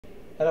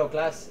Hello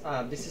class,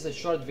 this is a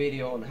short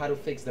video on how to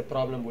fix the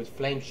problem with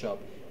Flameshot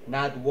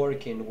not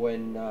working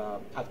when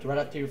right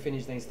after you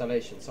finish the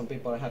installation. Some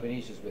people are having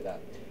issues with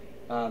that.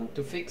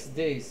 To fix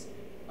this,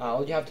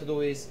 all you have to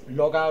do is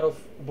log out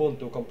of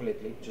Ubuntu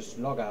completely, just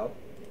log out,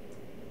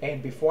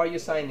 and before you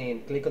sign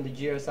in, click on the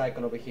gears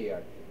icon over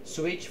here.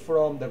 Switch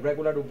from the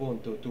regular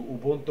Ubuntu to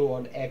Ubuntu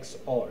on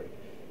Xorg,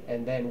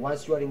 and then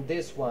once you are in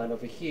this one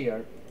over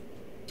here,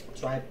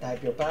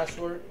 type your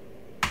password.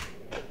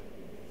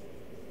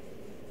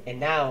 And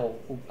now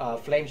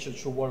Flameshot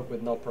should work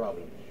with no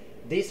problem.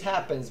 This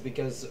happens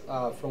because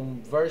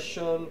from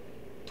version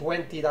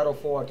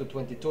 20.04 to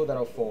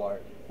 22.04,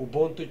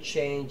 Ubuntu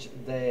changed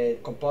the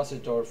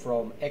compositor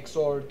from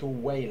Xorg to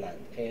Wayland,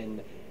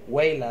 and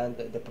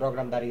Wayland, the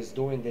program that is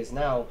doing this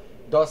now,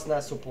 does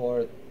not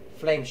support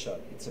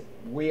Flameshot. It's a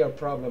weird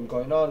problem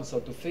going on.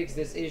 So to fix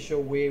this issue,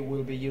 we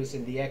will be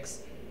using the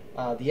X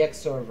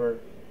server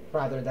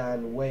rather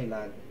than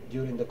Wayland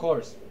during the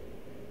course.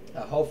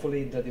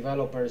 Hopefully the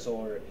developers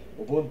or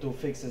Ubuntu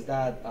fixes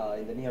that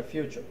in the near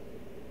future.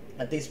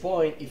 At this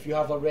point, if you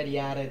have already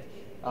added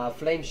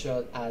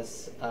Flameshot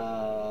as,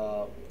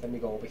 let me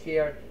go over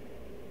here,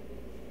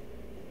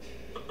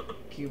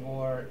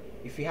 keyboard.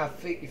 If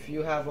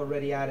you have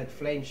already added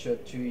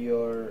Flameshot to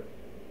your,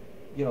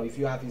 if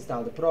you have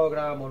installed the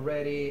program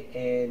already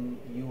and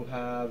you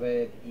have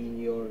it in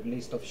your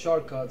list of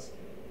shortcuts,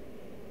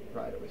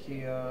 right over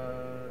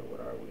here.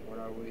 What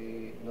are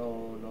we? No.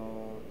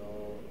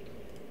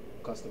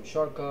 Custom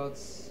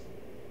shortcuts,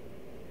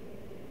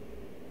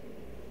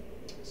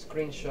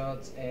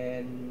 screenshots,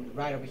 and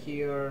right over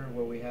here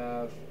where we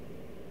have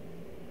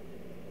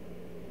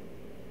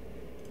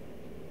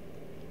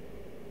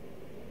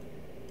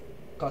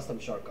custom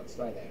shortcuts,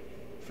 right there,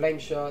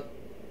 Flameshot.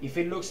 If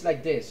it looks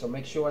like this, so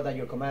make sure that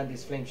your command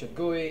is Flameshot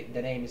GUI,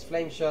 the name is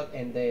Flameshot,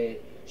 and the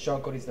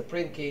shortcut is the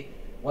print key.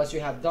 Once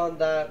you have done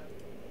that,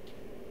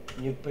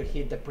 you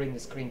hit the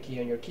print screen key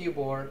on your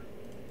keyboard.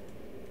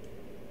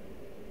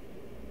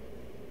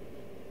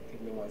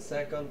 Give me 1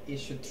 second. It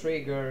should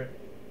trigger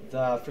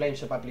the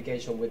Flameshot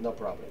application with no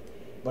problem.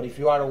 But if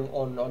you are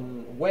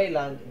on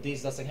Wayland,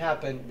 this doesn't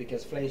happen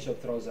because Flameshot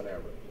throws an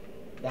error.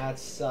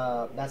 That's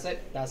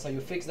it. That's how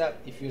you fix that.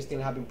 If you're still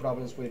having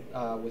problems with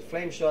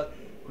Flameshot,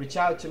 reach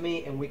out to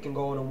me and we can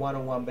go on a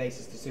one-on-one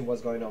basis to see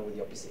what's going on with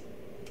your PC.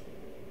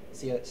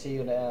 See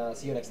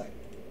you next time.